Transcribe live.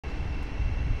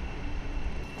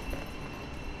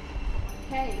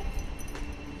Okay,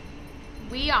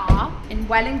 we are in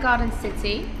Welwyn Garden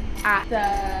City at the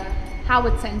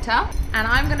Howard Centre, and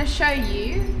I'm going to show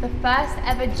you the first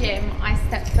ever gym I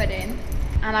stepped foot in.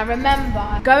 And I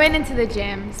remember going into the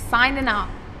gym, signing up,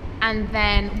 and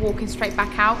then walking straight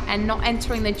back out and not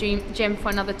entering the gym for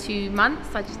another 2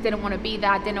 months. I just didn't want to be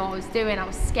there. I didn't know what I was doing. I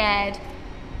was scared.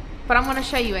 But I'm going to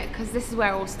show you it because this is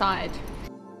where it all started.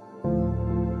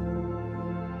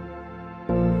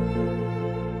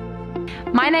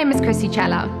 My name is Krissy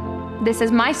Cela. This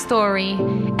is my story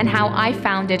and how I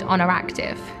founded Oner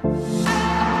Active.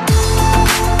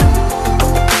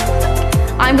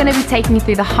 I'm going to be taking you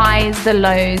through the highs, the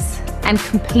lows, and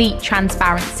complete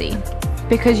transparency.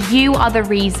 Because you are the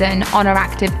reason Oner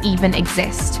Active even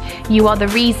exists. You are the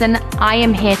reason I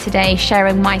am here today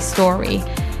sharing my story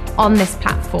on this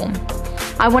platform.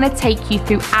 I want to take you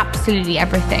through absolutely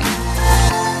everything.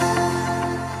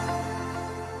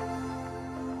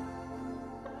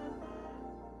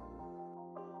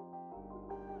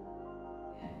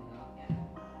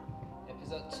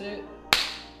 Episode 2.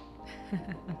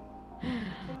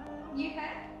 New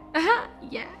hair?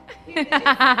 Yeah.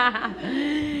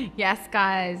 Yes,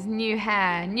 guys, new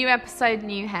hair. New episode,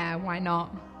 new hair. Why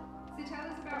not? So tell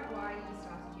us about why you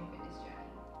started your fitness journey.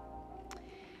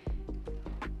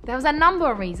 There was a number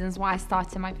of reasons why I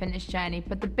started my fitness journey,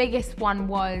 but the biggest one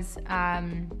was,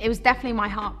 it was definitely my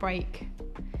heartbreak.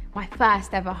 My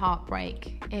first ever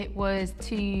heartbreak. It was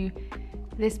to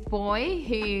this boy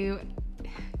who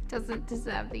doesn't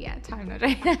deserve the airtime.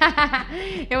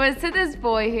 It was to this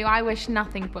boy who I wish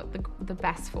nothing but the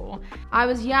best for. I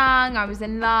was young, I was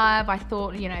in love, I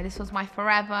thought, you know, this was my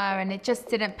forever, and it just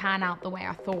didn't pan out the way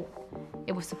I thought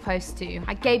it was supposed to.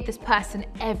 I gave this person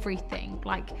everything,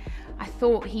 like I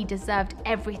thought he deserved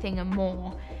everything and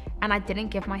more, and I didn't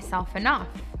give myself enough.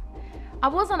 I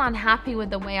wasn't unhappy with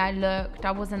the way I looked,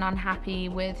 I wasn't unhappy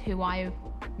with who I,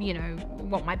 you know,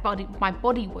 what my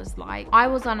body was like. I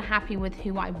was unhappy with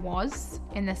who I was,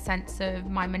 in the sense of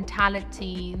my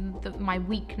mentality, my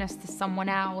weakness to someone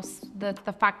else, the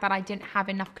fact that I didn't have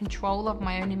enough control of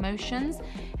my own emotions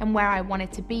and where I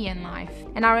wanted to be in life.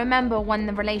 And I remember when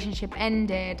the relationship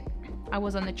ended, I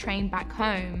was on the train back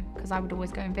home because I would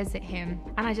always go and visit him.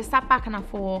 And I just sat back and I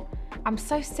thought, I'm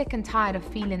so sick and tired of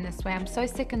feeling this way. I'm so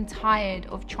sick and tired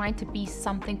of trying to be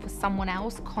something for someone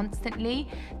else constantly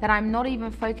that I'm not even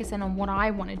focusing on what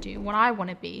I want to do, what I want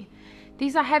to be.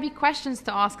 These are heavy questions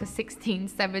to ask a 16,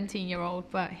 17-year-old,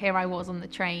 but here I was on the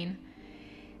train.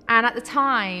 And at the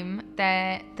time,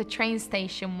 the train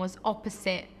station was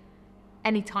opposite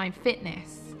Anytime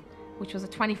Fitness, which was a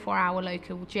 24-hour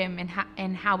local gym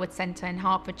in Howard Centre in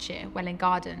Hertfordshire, Welwyn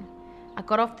Garden. I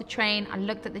got off the train, I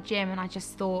looked at the gym, and I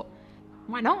just thought,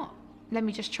 why not? Let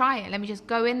me just try it. Let me just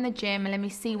go in the gym and let me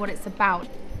see what it's about.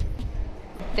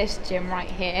 This gym right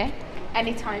here,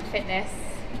 Anytime Fitness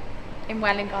in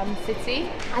Welwyn Garden City.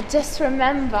 I just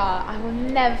remember, I will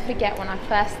never forget when I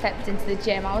first stepped into the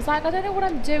gym. I was like, I don't know what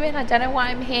I'm doing. I don't know why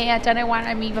I'm here. I don't know why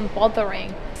I'm even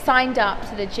bothering. Signed up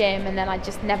to the gym and then I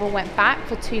just never went back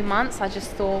for 2 months. I just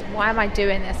thought, why am I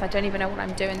doing this? I don't even know what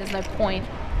I'm doing. There's no point.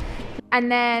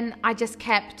 And then I just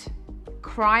kept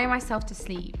crying myself to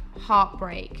sleep,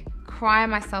 heartbreak,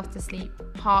 crying myself to sleep,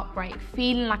 heartbreak,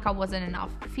 feeling like I wasn't enough,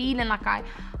 feeling like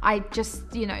I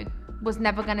just, you know, was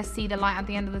never gonna see the light at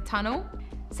the end of the tunnel.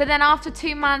 So then after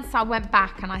 2 months, I went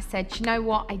back and I said, you know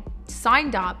what, I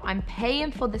signed up, I'm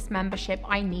paying for this membership,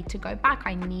 I need to go back,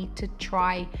 I need to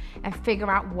try and figure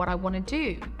out what I wanna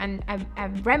do and a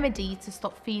remedy to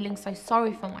stop feeling so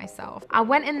sorry for myself. I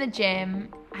went in the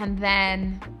gym and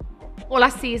then all I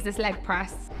see is this leg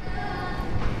press.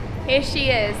 Here she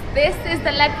is. This is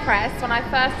the leg press. When I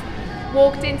first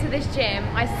walked into this gym,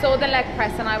 I saw the leg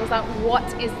press and I was like, what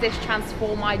is this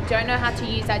transformer? I don't know how to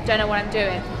use it, I don't know what I'm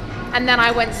doing. And then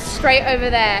I went straight over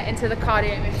there into the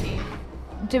cardio machine.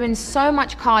 Doing so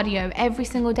much cardio every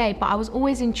single day, but I was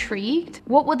always intrigued.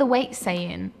 What were the weights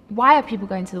saying? Why are people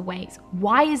going to the weights?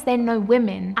 Why is there no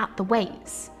women at the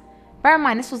weights? Bear in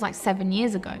mind, this was like 7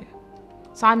 years ago.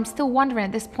 So I'm still wondering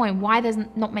at this point why there's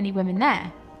not many women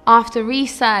there. After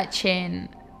researching,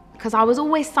 because I was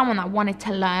always someone that wanted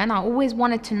to learn, I always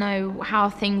wanted to know how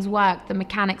things work, the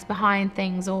mechanics behind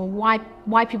things, or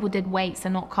why people did weights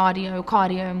and not cardio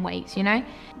and weights, you know?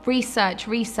 Research,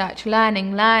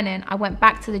 learning. I went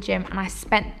back to the gym and I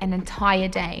spent an entire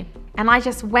day. And I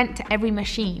just went to every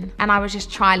machine and I was just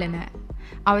trialing it.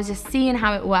 I was just seeing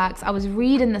how it works. I was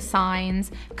reading the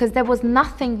signs because there was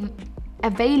nothing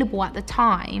available at the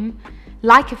time,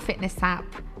 like a fitness app,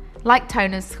 like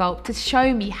Toner Sculpt, to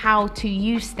show me how to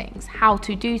use things, how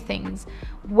to do things,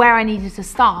 where I needed to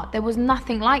start. There was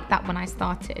nothing like that when I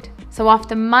started. So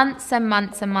after months and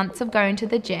months and months of going to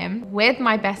the gym with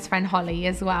my best friend Holly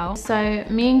as well. So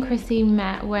me and Krissy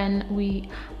met when we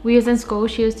was in school.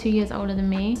 She was 2 years older than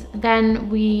me. Then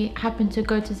we happened to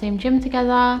go to the same gym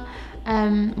together.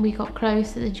 We got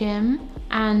close at the gym,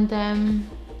 and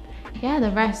yeah,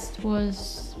 the rest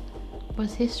was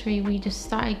history. We just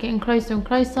started getting closer and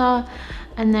closer,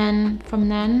 and then from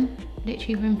then,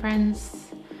 literally been friends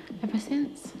ever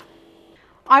since.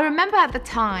 I remember at the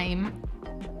time,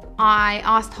 I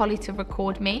asked Holly to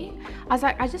record me. I was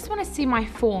like, I just want to see my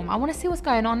form. I want to see what's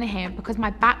going on here, because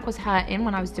my back was hurting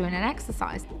when I was doing an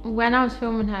exercise. When I was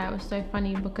filming her, it was so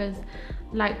funny because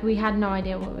like we had no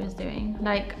idea what we was doing.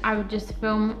 Like I would just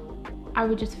film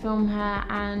her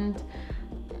and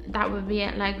that would be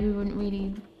it. Like we wouldn't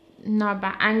really know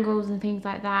about angles and things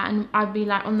like that, and I'd be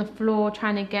like on the floor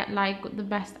trying to get like the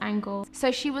best angle.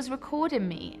 So she was recording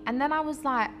me, and then I was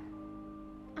like,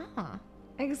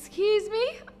 excuse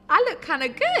me, I look kind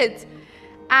of good.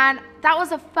 And that was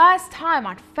the first time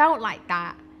I'd felt like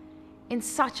that in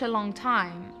such a long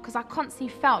time, because I constantly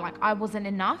felt like I wasn't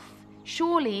enough.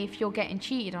 Surely if you're getting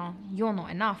cheated on, you're not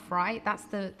enough, right? That's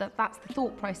the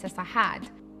thought process I had.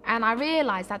 And I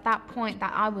realized at that point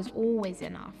that I was always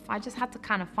enough. I just had to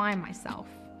kind of find myself.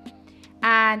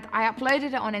 And I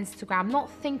uploaded it on Instagram, not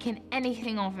thinking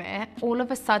anything of it. All of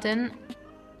a sudden,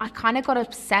 I kind of got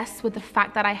obsessed with the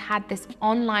fact that I had this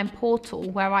online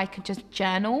portal where I could just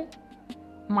journal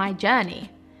my journey.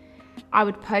 I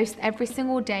would post every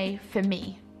single day for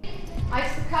me. I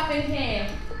used to come in here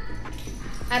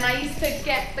and I used to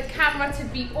get the camera to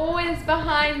be always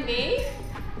behind me.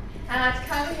 And I'd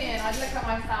come here and I'd look at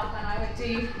myself and I would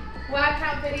do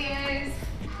workout videos.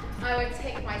 I would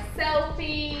take my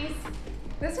selfies.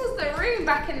 This was the room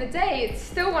back in the day. It's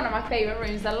still one of my favorite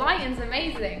rooms. The lighting's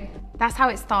amazing. That's how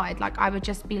it started. Like I would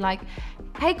just be like,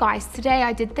 hey guys, today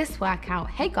I did this workout.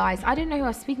 Hey guys, I didn't know who I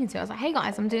was speaking to. I was like, hey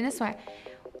guys, I'm doing this workout.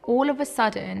 All of a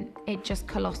sudden, it just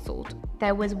colossaled.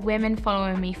 There was women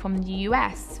following me from the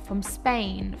US, from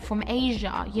Spain, from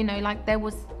Asia, you know, like there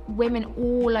was women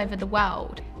all over the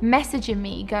world messaging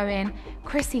me going,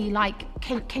 Krissy, like,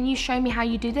 can you show me how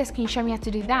you do this? Can you show me how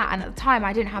to do that? And at the time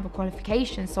I didn't have a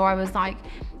qualification. So I was like,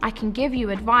 I can give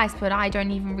you advice, but I don't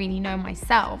even really know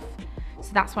myself. So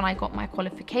that's when I got my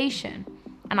qualification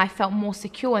and I felt more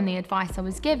secure in the advice I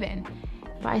was given.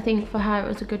 But I think for her it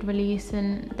was a good release,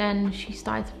 and then she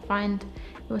started to find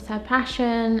it was her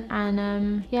passion,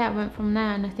 and yeah, it went from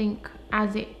there. And I think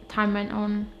as time went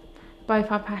on,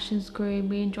 both our passions grew.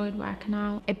 We enjoyed working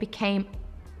out. It became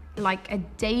like a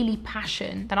daily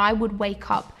passion that I would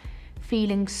wake up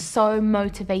feeling so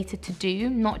motivated to do,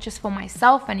 not just for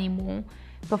myself anymore,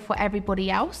 but for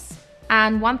everybody else.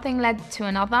 And one thing led to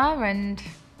another, and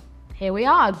here we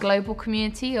are, a global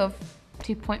community of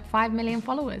 2.5 million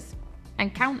followers.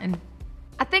 And counting.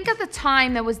 I think at the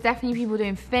time there was definitely people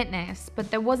doing fitness, but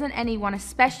there wasn't anyone,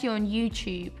 especially on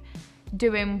YouTube,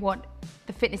 doing what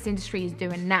the fitness industry is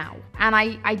doing now. And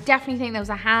I definitely think there was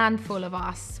a handful of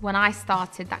us when I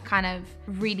started that kind of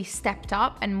really stepped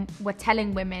up and were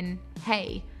telling women,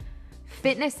 hey,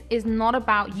 fitness is not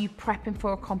about you prepping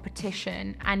for a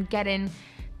competition and getting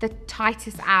the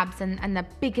tightest abs and the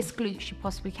biggest glutes you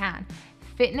possibly can.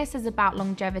 Fitness is about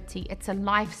longevity. It's a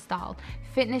lifestyle.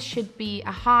 Fitness should be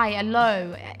a high, a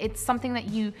low. It's something that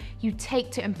you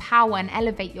take to empower and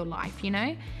elevate your life, you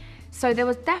know? So there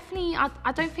was definitely,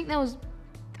 I don't think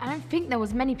there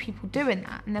was many people doing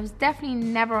that. And there was definitely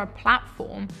never a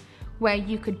platform where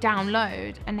you could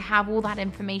download and have all that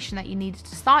information that you needed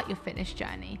to start your fitness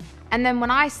journey. And then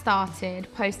when I started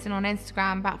posting on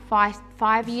Instagram about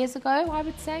five years ago, I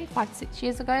would say, 5 to 6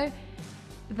 years ago,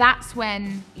 that's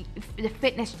when the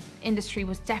fitness industry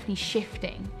was definitely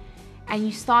shifting, and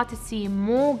you started seeing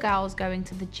more girls going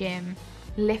to the gym,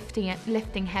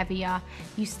 lifting heavier.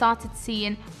 You started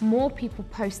seeing more people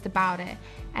post about it,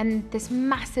 and this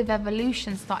massive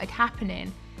evolution started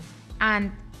happening.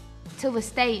 And till this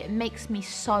day, it makes me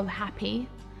so happy.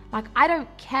 Like, I don't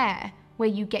care where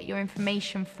you get your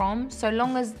information from, so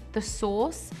long as the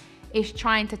source is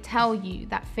trying to tell you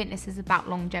that fitness is about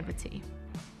longevity.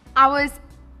 I was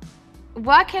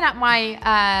working at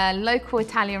my local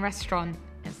Italian restaurant.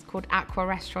 It's called Aqua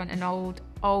Restaurant in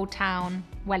old town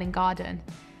Welling Garden.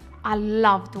 I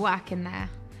loved working there.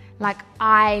 Like,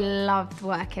 I loved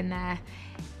working there.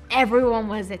 Everyone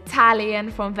was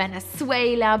Italian, from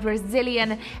Venezuela,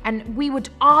 Brazilian, and we would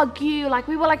argue. Like,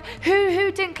 we were like,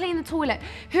 who didn't clean the toilet?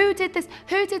 Who did this?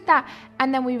 Who did that?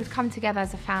 And then we would come together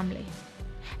as a family.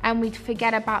 And we'd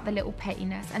forget about the little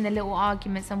pettiness and the little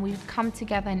arguments, and we'd come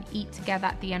together and eat together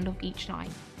at the end of each night.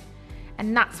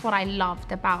 And that's what I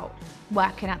loved about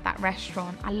working at that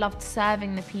restaurant. I loved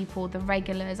serving the people, the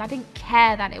regulars. I didn't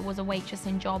care that it was a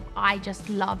waitressing job. I just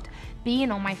loved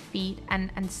being on my feet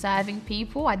and serving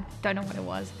people. I don't know what it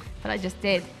was, but I just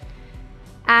did.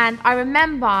 And I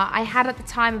remember I had at the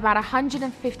time about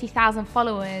 150,000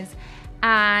 followers,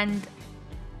 and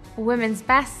Women's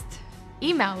Best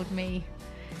emailed me.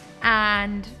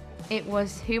 And it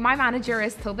was who my manager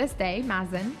is till this day,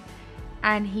 Mazen.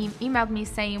 And he emailed me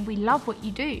saying, we love what you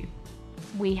do.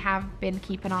 We have been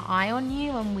keeping our eye on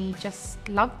you, and we just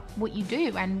love what you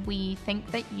do. And we think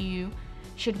that you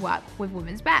should work with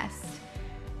Women's Best.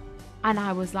 And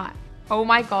I was like, oh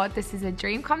my God, this is a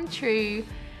dream come true.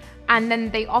 And then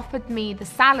they offered me the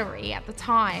salary at the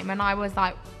time. And I was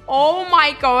like, oh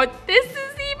my God, this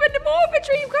is even more of a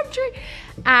dream come true.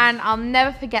 And I'll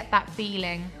never forget that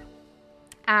feeling.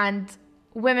 And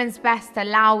Women's Best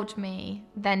allowed me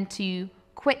then to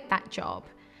quit that job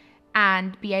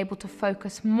and be able to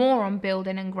focus more on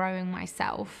building and growing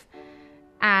myself,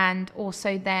 and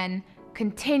also then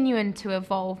continuing to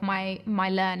evolve my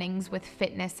learnings with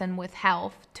fitness and with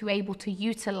health, to able to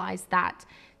utilize that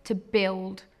to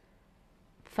build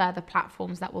further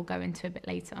platforms that we'll go into a bit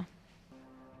later.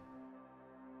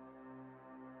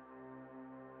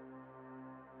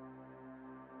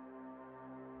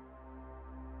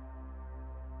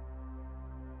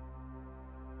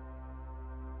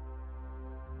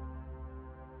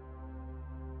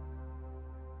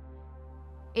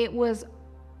 It was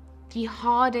the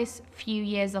hardest few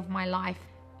years of my life,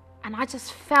 and I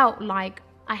just felt like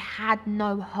I had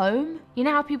no home. You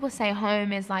know how people say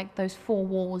home is like those four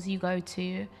walls you go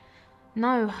to?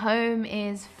 No, home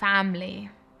is family.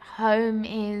 Home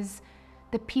is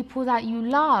the people that you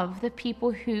love, the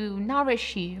people who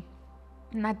nourish you.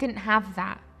 And I didn't have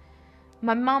that.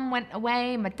 My mum went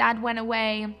away, my dad went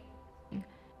away,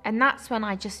 and that's when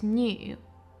I just knew,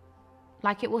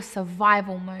 like, it was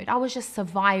survival mode. I was just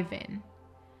surviving.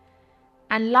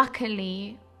 And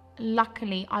luckily,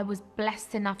 I was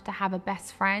blessed enough to have a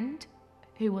best friend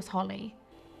who was Holly.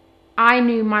 I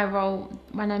knew my role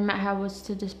when I met her was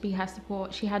to just be her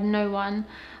support. She had no one.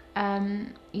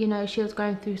 You know, she was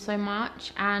going through so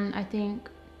much, and I think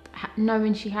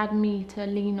knowing she had me to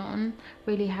lean on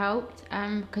really helped,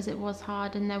 because it was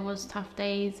hard and there was tough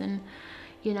days, and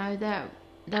you know,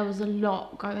 there was a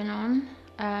lot going on.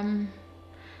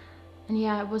 And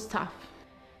yeah, it was tough.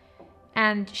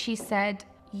 And she said,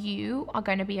 you are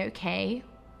going to be okay.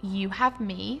 You have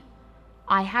me,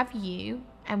 I have you,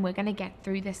 and we're going to get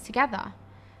through this together.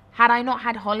 Had I not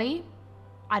had Holly,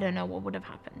 I don't know what would have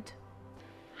happened.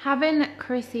 Having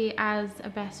Krissy as a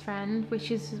best friend,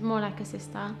 which is more like a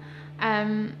sister,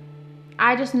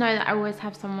 I just know that I always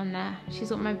have someone there.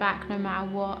 She's got my back no matter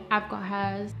what. I've got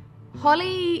hers.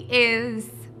 Holly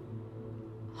is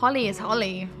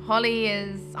Holly. Holly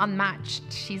is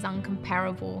unmatched. She's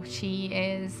uncomparable. She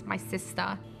is my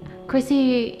sister.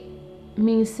 Krissy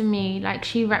means to me, like,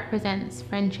 she represents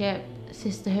friendship,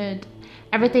 sisterhood,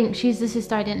 everything. She's the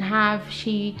sister I didn't have.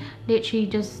 She literally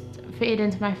just fitted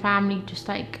into my family, just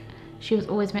like she was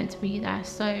always meant to be there.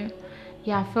 So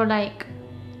yeah, I feel like,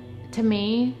 to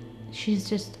me, she's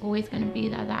just always going to be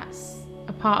there. That's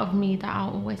a part of me that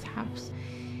I'll always have.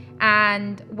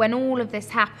 And when all of this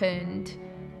happened,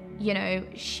 you know,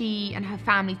 she and her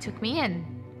family took me in.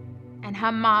 And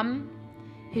her mum,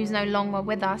 who's no longer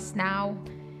with us now,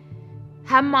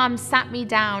 her mum sat me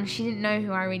down. She didn't know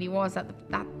who I really was at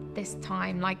this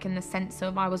time, like, in the sense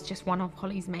of I was just one of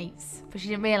Holly's mates. But she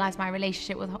didn't realise my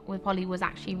relationship with Holly was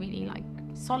actually really, like,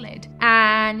 solid.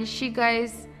 And she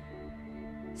goes,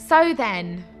 so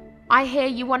then, I hear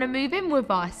you want to move in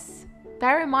with us.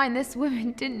 Bear in mind, this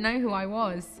woman didn't know who I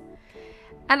was.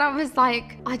 And I was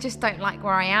like, I just don't like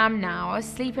where I am now. I was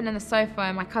sleeping in the sofa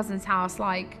in my cousin's house.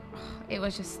 Like, it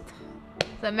was just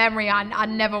the memory I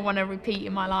never want to repeat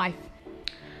in my life.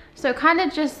 So it kind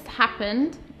of just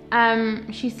happened.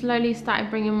 She slowly started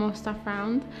bringing more stuff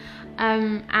around.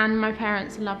 And my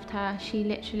parents loved her. She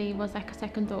literally was like a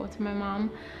second daughter to my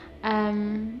mom.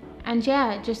 And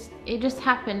yeah, it just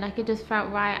happened. Like, it just felt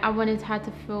right. I wanted her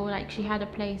to feel like she had a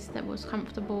place that was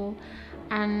comfortable.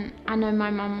 And I know my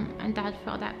mum and dad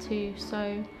felt that too.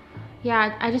 So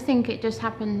yeah, I just think it just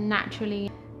happened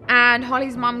naturally. And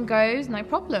Holly's mum goes, no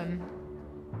problem.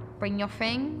 Bring your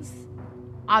things.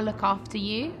 I'll look after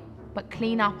you, but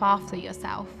clean up after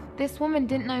yourself. This woman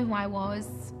didn't know who I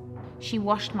was. She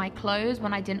washed my clothes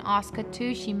when I didn't ask her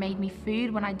to. She made me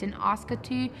food when I didn't ask her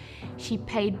to. She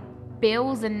paid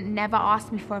bills and never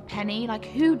asked me for a penny. Like,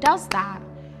 who does that?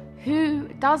 Who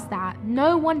does that?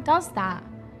 No one does that.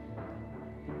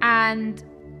 And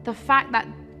the fact that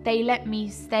They let me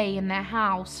stay in their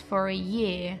house for a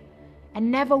year and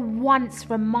never once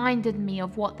reminded me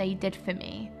of what they did for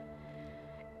me.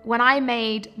 When I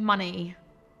made money,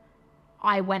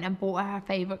 I went and bought her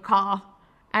favorite car.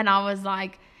 And I was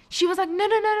like, she was like, no.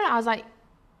 I was like,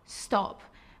 stop.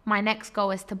 My next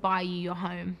goal is to buy you your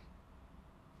home.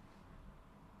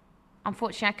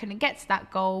 Unfortunately, I couldn't get to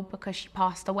that goal because she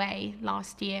passed away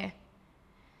last year.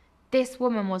 This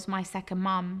woman was my second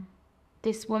mum.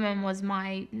 This woman was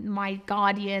my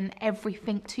guardian,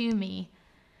 everything to me.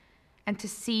 And to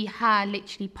see her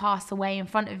literally pass away in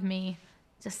front of me,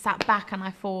 just sat back and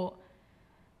I thought,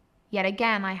 yet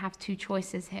again, I have two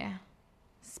choices here.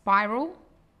 Spiral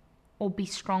or be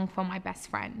strong for my best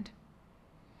friend.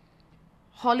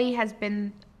 Holly has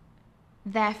been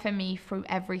there for me through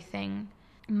everything.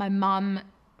 My mum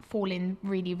falling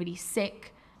really, really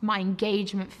sick, my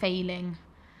engagement failing,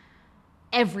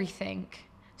 everything.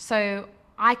 So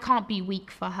I can't be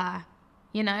weak for her.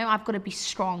 You know, I've got to be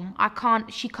strong.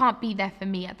 She can't be there for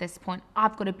me at this point.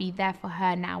 I've got to be there for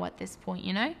her now at this point,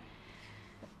 you know?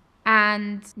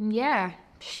 And yeah,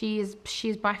 she is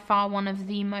by far one of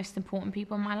the most important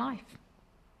people in my life.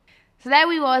 So there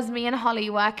we was, me and Holly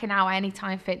working out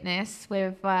Anytime Fitness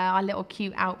with our little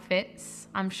cute outfits.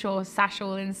 I'm sure Sasha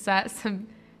will insert some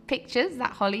pictures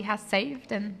that Holly has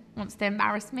saved and wants to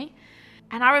embarrass me.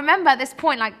 And I remember at this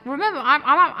point,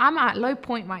 I'm at a low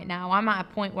point right now. I'm at a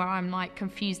point where I'm like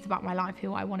confused about my life,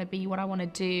 who I want to be, what I want to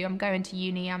do. I'm going to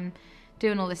uni, I'm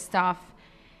doing all this stuff.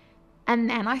 And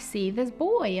then I see this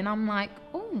boy and I'm like,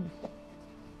 oh,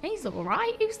 he's all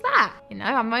right. Who's that? You know,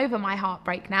 I'm over my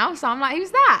heartbreak now. So I'm like,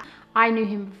 who's that? I knew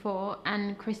him before,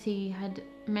 and Krissy had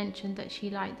mentioned that she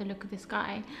liked the look of this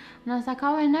guy. And I was like,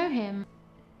 oh, I know him.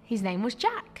 His name was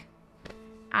Jack.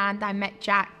 And I met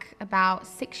Jack about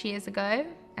 6 years ago,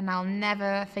 and I'll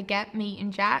never forget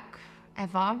meeting Jack,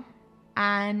 ever.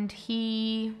 And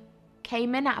he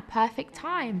came in at a perfect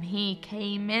time. He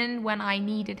came in when I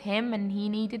needed him, and he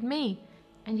needed me.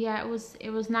 And yeah, it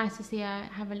was nice to see her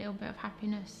have a little bit of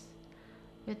happiness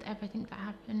with everything that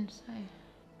happened, so.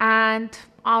 And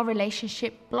our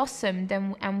relationship blossomed,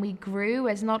 and we grew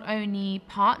as not only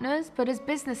partners, but as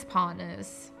business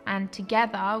partners. And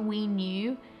together we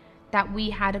knew that we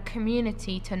had a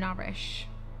community to nourish.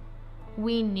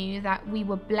 We knew that we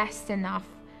were blessed enough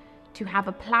to have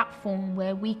a platform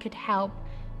where we could help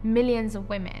millions of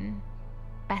women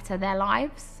better their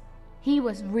lives. He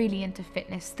was really into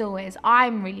fitness, still is.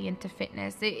 I'm really into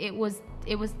fitness. It was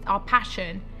our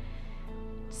passion.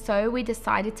 So we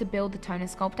decided to build the Tone and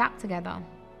Sculpt app together.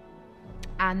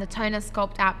 And the Tone and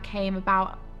Sculpt app came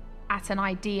about at an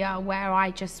idea where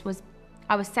I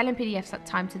was selling PDFs at the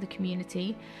time to the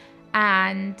community,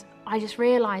 and I just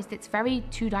realized it's very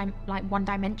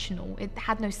one-dimensional. It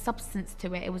had no substance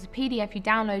to it. It was a PDF you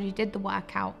downloaded, you did the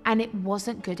workout, and it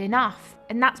wasn't good enough.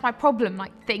 And that's my problem.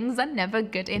 Like, things are never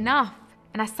good enough.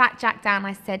 And I sat Jack down and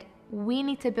I said, we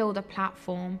need to build a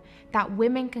platform that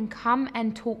women can come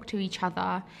and talk to each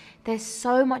other. There's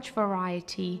so much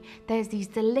variety. There's these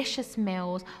delicious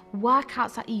meals.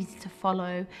 Workouts are easy to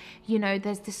follow. You know,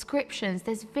 there's descriptions,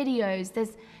 there's videos,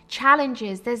 there's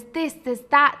challenges, there's this, there's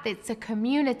that. It's a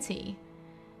community.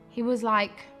 He was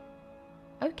like,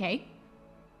 okay,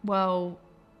 well,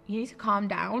 you need to calm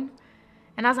down.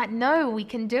 And I was like, no, we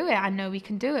can do it. I know we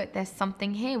can do it. There's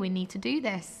something here. We need to do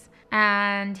this.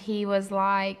 And he was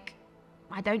like,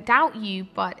 I don't doubt you,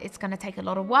 but it's going to take a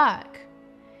lot of work.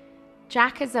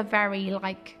 Jack is a very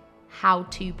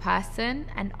how-to person,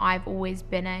 and I've always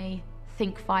been a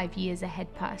think 5 years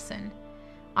ahead person.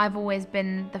 I've always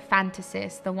been the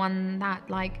fantasist, the one that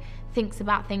thinks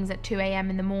about things at 2 a.m.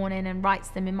 in the morning and writes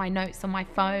them in my notes on my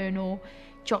phone or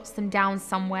jots them down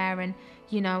somewhere, and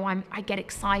I get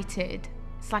excited.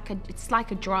 It's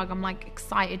like a drug. I'm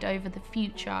excited over the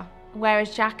future.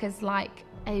 Whereas Jack is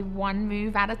a one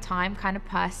move at a time kind of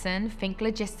person. Think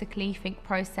logistically, think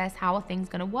process, how are things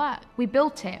going to work? We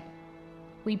built it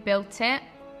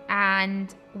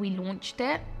and we launched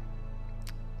it.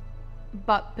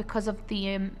 But because of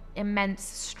the immense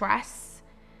stress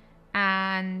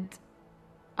and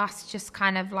us just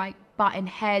kind of butting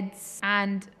heads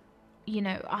and,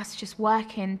 us just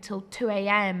working till 2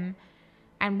 a.m.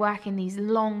 and working these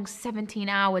long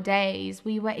 17-hour days,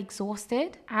 we were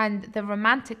exhausted, and the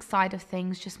romantic side of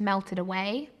things just melted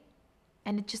away,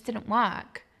 and it just didn't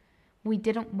work. We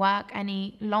didn't work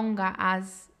any longer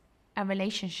as a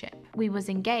relationship. We was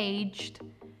engaged,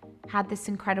 had this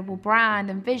incredible brand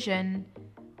and vision,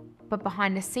 but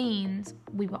behind the scenes,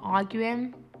 we were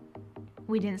arguing,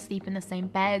 we didn't sleep in the same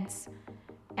beds,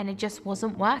 and it just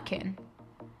wasn't working.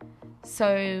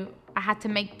 So I had to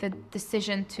make the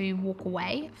decision to walk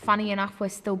away. Funny enough, we're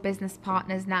still business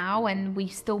partners now and we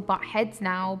still butt heads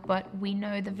now, but we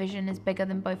know the vision is bigger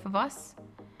than both of us.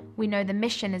 We know the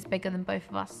mission is bigger than both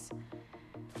of us.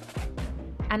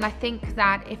 And I think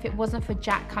that if it wasn't for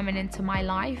Jack coming into my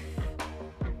life,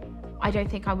 I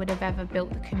don't think I would have ever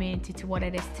built the community to what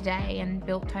it is today and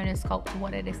built Tone and Sculpt to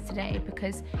what it is today,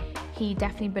 because he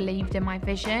definitely believed in my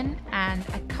vision, and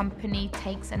a company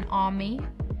takes an army.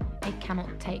 It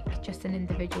cannot take just an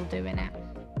individual doing it.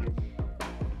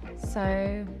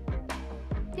 So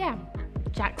yeah,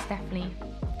 Jack's definitely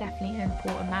an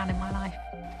important man in my life.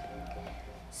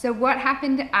 So what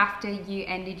happened after you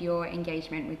ended your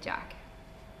engagement with Jack?